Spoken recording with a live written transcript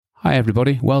Hi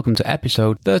everybody, welcome to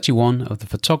episode 31 of the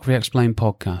Photography Explained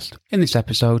podcast. In this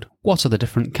episode, what are the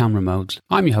different camera modes?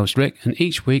 I'm your host Rick, and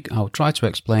each week I'll try to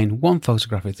explain one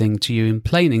photographic thing to you in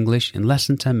plain English in less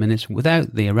than 10 minutes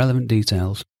without the irrelevant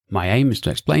details. My aim is to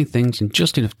explain things in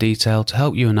just enough detail to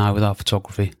help you and I with our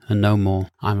photography, and no more.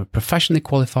 I'm a professionally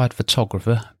qualified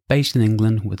photographer based in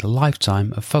England with a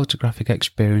lifetime of photographic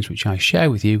experience which I share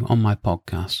with you on my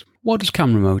podcast. What does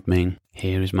camera mode mean?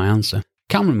 Here is my answer.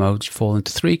 Camera modes fall into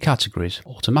three categories: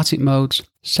 automatic modes,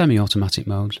 semi-automatic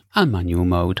modes, and manual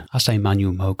mode. I say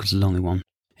manual mode because there's only one.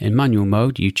 In manual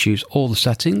mode, you choose all the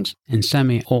settings. In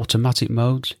semi-automatic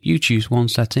modes, you choose one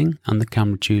setting and the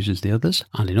camera chooses the others.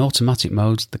 And in automatic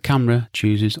modes, the camera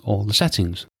chooses all the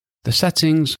settings. The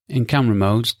settings in camera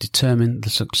modes determine the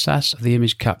success of the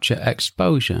image capture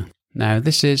exposure. Now,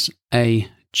 this is a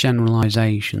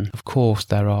generalization. Of course,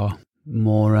 there are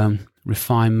more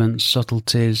refinements,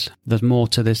 subtleties. There's more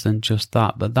to this than just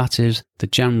that, but that is the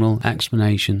general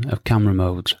explanation of camera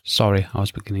modes. Sorry, I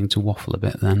was beginning to waffle a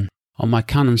bit then. On my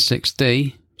Canon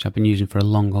 6D, which I've been using for a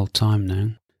long old time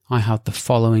now, I have the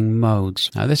following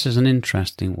modes. Now this is an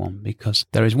interesting one because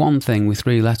there is one thing with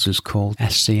three letters called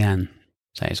SCN.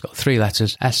 So it's got three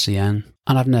letters, SCN,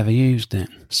 and I've never used it.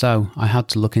 So I had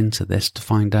to look into this to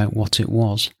find out what it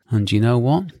was. And you know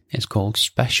what? It's called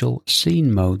special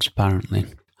scene modes apparently.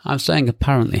 I'm saying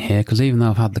apparently here because even though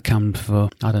I've had the camera for,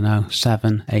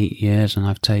 7, 8 years and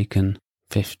I've taken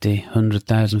 50,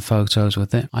 100,000 photos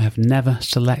with it, I have never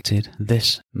selected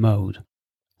this mode.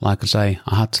 Like I say,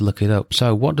 I had to look it up.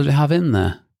 So what does it have in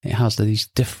there? It has these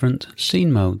different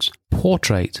scene modes: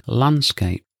 portrait,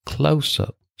 landscape,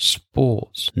 close-up,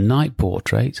 sports, night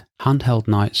portrait, handheld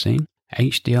night scene,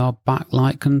 HDR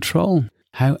backlight control.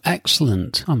 How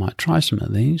excellent. I might try some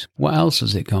of these. What else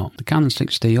has it got? The Canon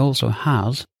 6D also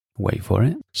has, wait for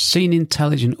it, Scene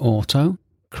Intelligent Auto,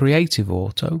 Creative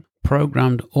Auto,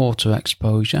 Programmed Auto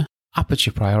Exposure,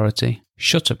 Aperture Priority,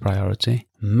 Shutter Priority,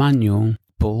 Manual,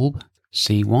 Bulb,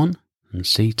 C1 and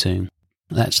C2.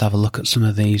 Let's have a look at some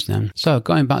of these then. So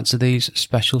going back to these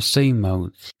special scene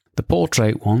modes, the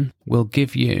portrait one will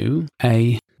give you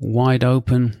a wide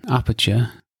open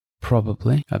aperture,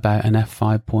 probably about an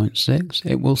f5.6.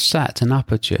 It will set an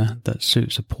aperture that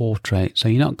suits a portrait. So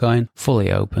you're not going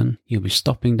fully open. You'll be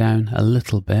stopping down a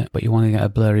little bit, but you want to get a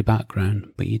blurry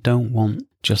background. But you don't want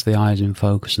just the eyes in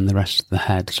focus and the rest of the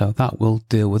head. So that will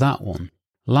deal with that one.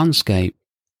 Landscape,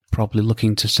 probably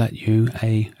looking to set you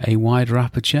a wider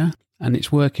aperture. And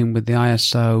it's working with the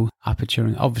ISO, aperture.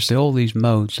 And obviously all these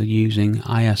modes are using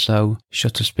ISO,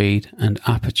 shutter speed and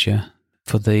aperture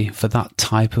for that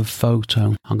type of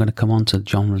photo. I'm going to come on to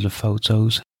genres of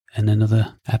photos in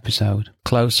another episode.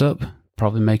 Close up,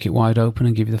 probably make it wide open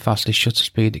and give you the fastest shutter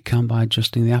speed it can by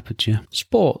adjusting the aperture.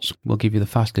 Sports will give you the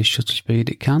fastest shutter speed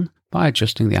it can by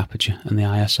adjusting the aperture and the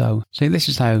ISO. See, this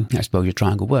is how exposure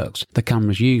triangle works. The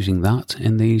camera's using that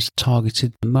in these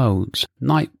targeted modes.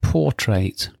 Night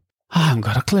portrait. I haven't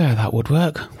got a clue how that would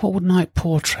work. What would night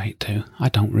portrait do? I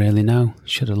don't really know.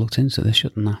 Should have looked into this,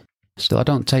 shouldn't I? Still, I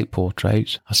don't take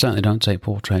portraits. I certainly don't take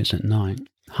portraits at night.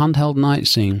 Handheld night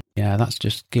scene. Yeah, that's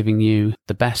just giving you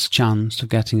the best chance of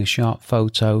getting a sharp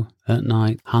photo at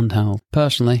night, handheld.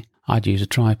 Personally, I'd use a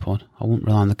tripod. I wouldn't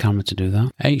rely on the camera to do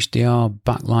that. HDR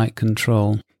backlight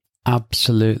control.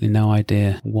 Absolutely no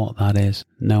idea what that is.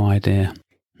 No idea.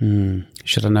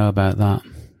 Should I know about that?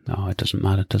 Oh, it doesn't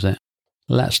matter, does it?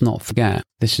 Let's not forget,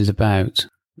 this is about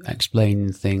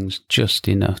explaining things just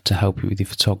enough to help you with your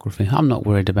photography. I'm not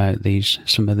worried about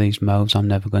some of these modes. I'm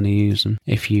never going to use them.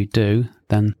 If you do,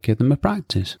 then give them a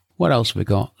practice. What else have we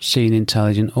got? Scene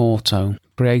Intelligent Auto,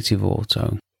 Creative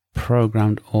Auto,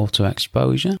 Programmed Auto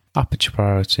Exposure, Aperture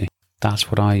Priority.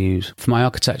 That's what I use. For my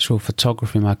architectural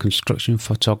photography, my construction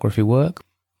photography work,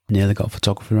 nearly got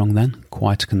photography wrong then,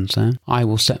 quite a concern. I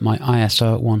will set my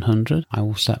ISO at 100. I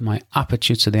will set my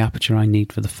aperture to the aperture I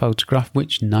need for the photograph,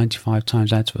 which 95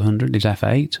 times out of 100 is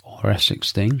f8 or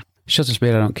f16. Shutter speed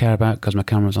I don't care about because my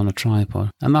camera's on a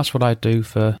tripod. And that's what I do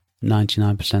for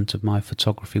 99% of my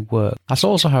photography work. That's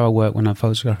also how I work when I'm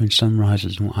photographing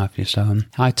sunrises and what have you. So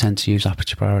I tend to use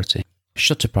aperture priority.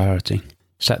 Shutter priority.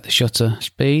 Set the shutter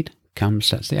speed. Camera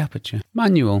sets the aperture.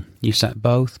 Manual, you set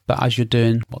both, but as you're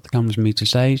doing what the camera's meter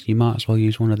says, you might as well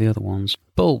use one of the other ones.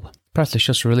 Bulb, press the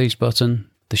shutter release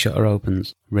button, the shutter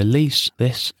opens. Release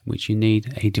this, which you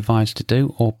need a device to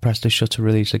do, or press the shutter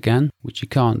release again, which you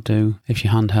can't do if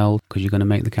you're handheld because you're going to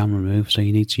make the camera move, so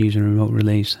you need to use a remote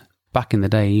release. Back in the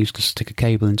day, you used to stick a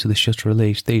cable into the shutter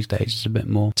release. These days, it's a bit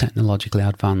more technologically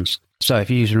advanced. So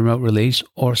if you use a remote release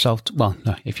or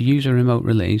if you use a remote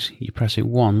release, you press it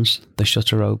once, the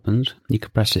shutter opens. You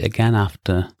can press it again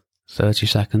after 30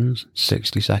 seconds,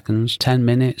 60 seconds, 10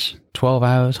 minutes, 12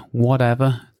 hours,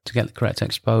 whatever, to get the correct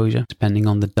exposure, depending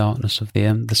on the darkness of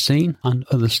the scene and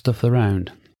other stuff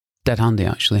around. Dead handy,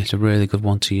 actually. It's a really good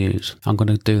one to use. I'm going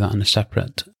to do that in a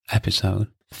separate episode.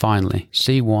 Finally,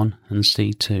 C1 and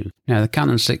C2. Now, the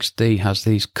Canon 6D has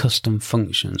these custom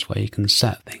functions where you can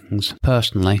set things.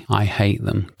 Personally, I hate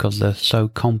them because they're so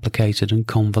complicated and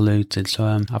convoluted, so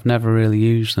I've never really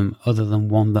used them other than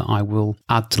one that I will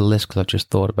add to the list because I've just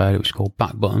thought about it, which is called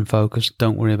back button focus.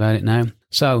 Don't worry about it now.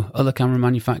 So, other camera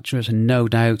manufacturers no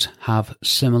doubt have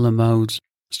similar modes.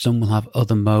 Some will have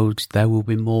other modes. There will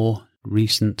be more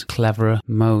recent, cleverer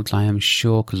modes, I am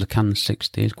sure, because the Canon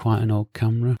 6D is quite an old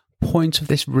camera. Point of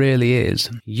this really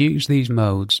is, use these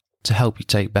modes to help you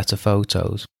take better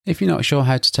photos. If you're not sure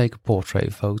how to take a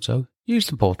portrait photo, use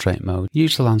the portrait mode,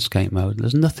 use the landscape mode.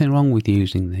 There's nothing wrong with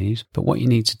using these, but what you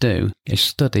need to do is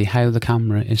study how the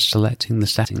camera is selecting the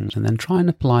settings and then try and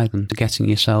apply them to getting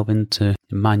yourself into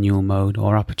manual mode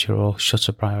or aperture or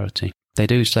shutter priority. They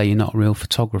do say you're not a real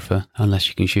photographer unless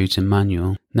you can shoot in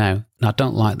manual. Now, I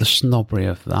don't like the snobbery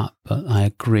of that, but I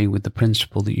agree with the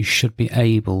principle that you should be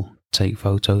able to take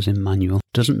photos in manual.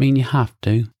 Doesn't mean you have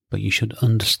to, but you should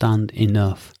understand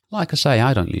enough. Like I say,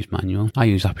 I don't use manual. I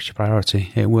use aperture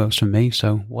priority. It works for me,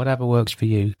 so whatever works for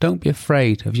you. Don't be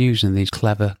afraid of using these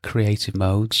clever, creative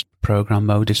modes. Program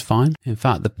mode is fine. In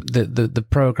fact, the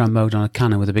program mode on a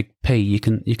Canon with a big P, you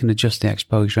can adjust the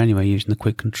exposure anyway using the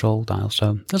quick control dial.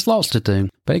 So there's lots to do.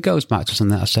 But it goes back to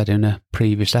something that I said in a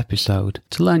previous episode.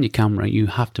 To learn your camera, you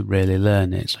have to really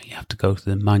learn it. So you have to go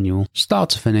through the manual, start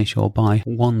to finish, or buy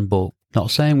one book.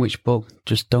 Not saying which book,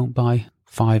 just don't buy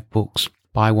 5 books.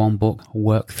 Buy one book,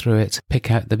 work through it,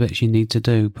 pick out the bits you need to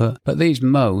do. But these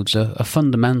modes are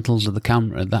fundamentals of the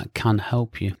camera that can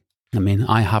help you. I mean,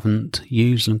 I haven't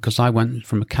used them because I went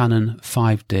from a Canon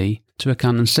 5D to a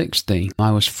Canon 6D.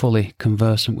 I was fully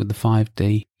conversant with the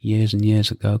 5D years and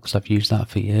years ago because I've used that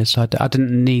for years. So I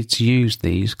didn't need to use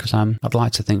these because I'd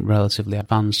like to think relatively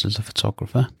advanced as a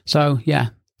photographer. So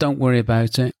yeah, don't worry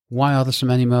about it. Why are there so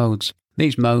many modes?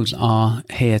 These modes are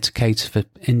here to cater for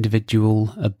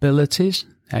individual abilities,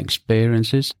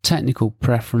 experiences, technical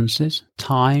preferences,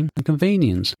 time and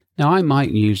convenience. Now I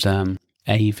might use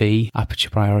AV, aperture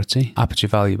priority, aperture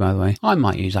value by the way. I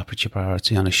might use aperture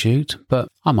priority on a shoot, but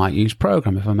I might use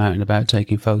program if I'm out and about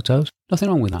taking photos. Nothing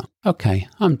wrong with that. Okay,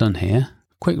 I'm done here.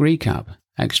 Quick recap.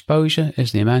 Exposure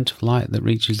is the amount of light that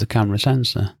reaches the camera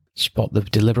sensor. Spot the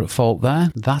deliberate fault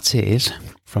there? That is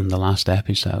from the last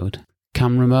episode.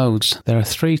 Camera modes. There are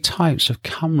 3 types of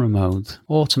camera modes: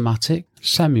 automatic,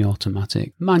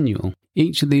 semi-automatic, manual.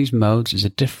 Each of these modes is a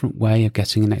different way of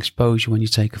getting an exposure when you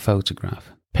take a photograph.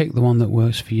 Pick the one that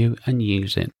works for you and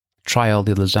use it. Try all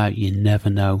the others out, you never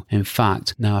know. In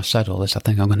fact, now I've said all this, I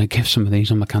think I'm going to give some of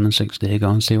these on my Canon 6D a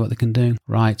go and see what they can do.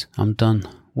 Right, I'm done.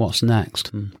 What's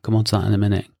next? Come on to that in a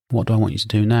minute. What do I want you to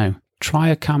do now? Try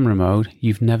a camera mode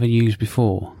you've never used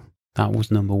before. That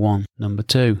was number 1. Number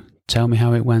 2, tell me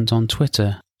how it went on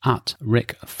Twitter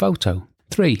 @RickPhoto.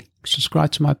 3,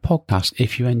 subscribe to my podcast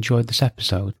if you enjoyed this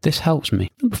episode. This helps me.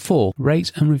 Number 4,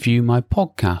 rate and review my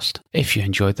podcast. If you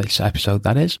enjoyed this episode,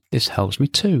 that is. This helps me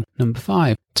too. Number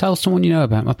 5, tell someone you know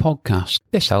about my podcast.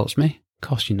 This helps me.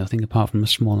 Costs you nothing apart from a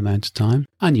small amount of time.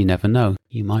 And you never know,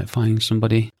 you might find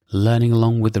somebody learning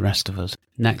along with the rest of us.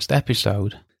 Next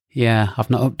episode. Yeah, I've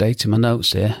not updated my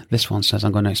notes here. This one says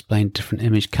I'm going to explain different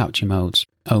image capture modes.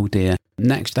 Oh dear.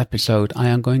 Next episode, I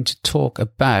am going to talk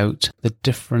about the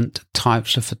different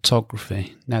types of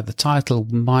photography. Now, the title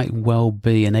might well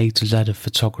be an A to Z of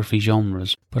photography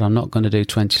genres, but I'm not going to do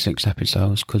 26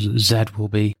 episodes because Z will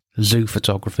be zoo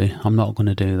photography. I'm not going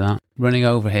to do that. Running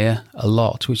over here a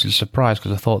lot, which is a surprise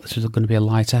because I thought this was going to be a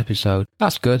light episode.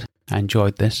 That's good. I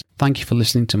enjoyed this. Thank you for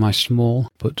listening to my small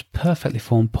but perfectly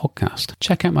formed podcast.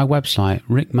 Check out my website,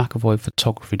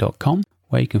 rickmcavoyphotography.com,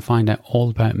 where you can find out all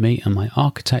about me and my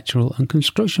architectural and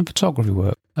construction photography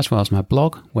work, as well as my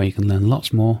blog, where you can learn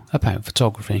lots more about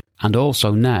photography. And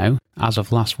also now, as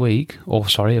of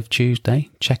of Tuesday,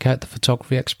 check out the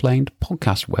Photography Explained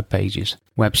podcast web pages.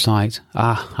 Website.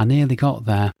 I nearly got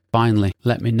there. Finally,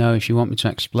 let me know if you want me to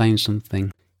explain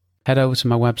something. Head over to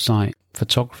my website,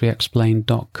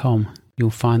 photographyexplained.com.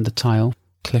 You'll find the tile.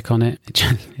 Click on it.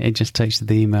 It just takes you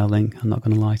to the email link. I'm not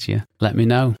going to lie to you. Let me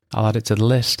know. I'll add it to the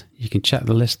list. You can check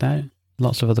the list out.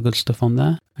 Lots of other good stuff on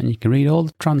there. And you can read all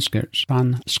the transcripts.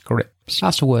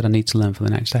 That's the word I need to learn for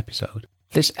the next episode.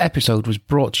 This episode was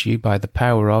brought to you by the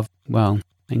power of,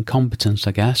 incompetence,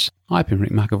 I guess. I've been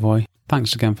Rick McAvoy.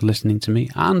 Thanks again for listening to me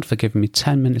and for giving me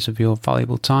 10 minutes of your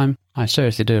valuable time. I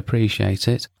seriously do appreciate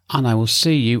it. And I will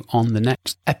see you on the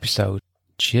next episode.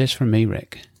 Cheers from me,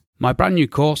 Rick. My brand new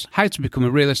course, How to Become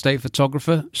a Real Estate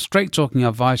Photographer, straight talking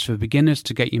advice for beginners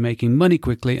to get you making money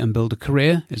quickly and build a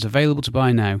career, is available to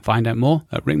buy now. Find out more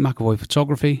at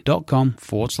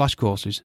rickmcavoyphotography.com/courses.